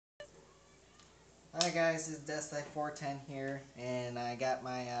Hi guys, this is Deathlight 410 here, and I got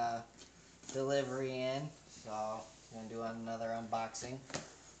my delivery in, so I'm going to do another unboxing.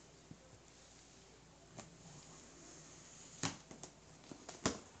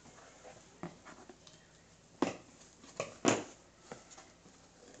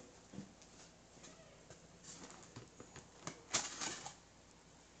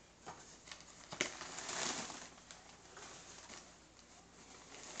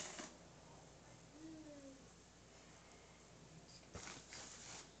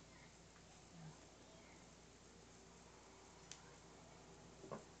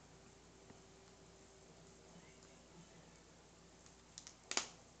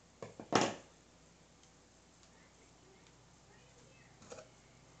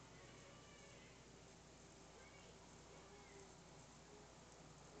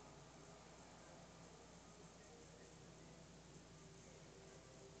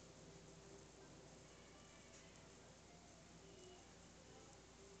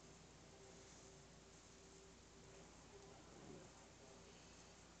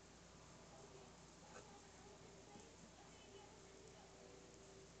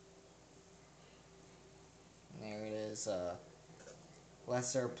 And there it is,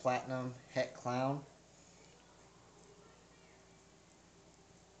 Lesser Platinum Het Clown.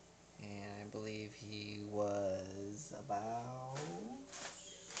 And I believe he was about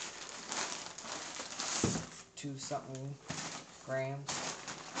 2-something grams.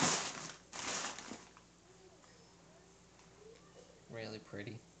 Really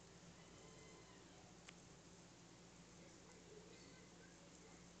pretty.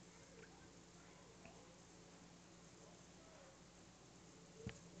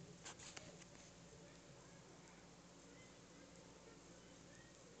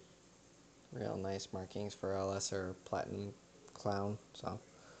 Real nice markings for a Lesser Platinum Clown, so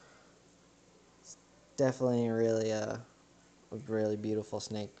definitely a really beautiful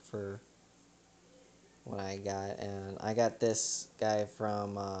snake for what I got. And I got this guy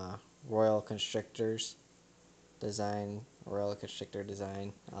from Royal Constrictors Design, Royal Constrictor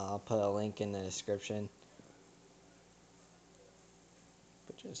Design. I'll put a link in the description.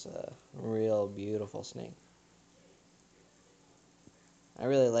 But just a real beautiful snake. I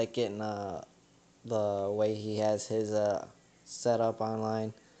really like getting the way he has his set up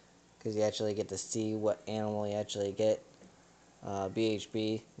online, because you actually get to see what animal you actually get.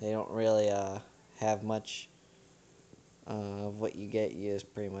 BHB, they don't really have much of what you get. You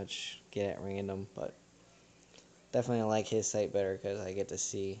just pretty much get at random, but definitely like his site better because I get to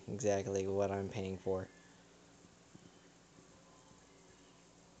see exactly what I'm paying for.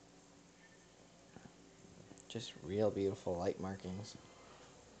 Just real beautiful light markings.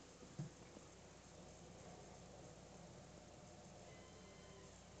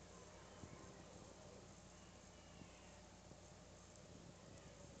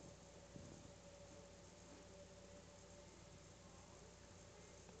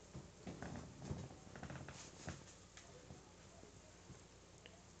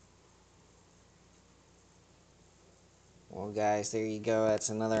 Well guys, there you go. That's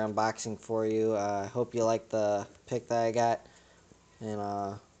another unboxing for you. I hope you like the pick that I got.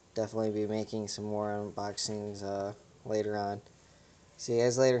 And definitely be making some more unboxings later on. See you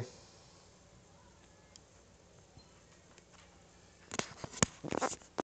guys later.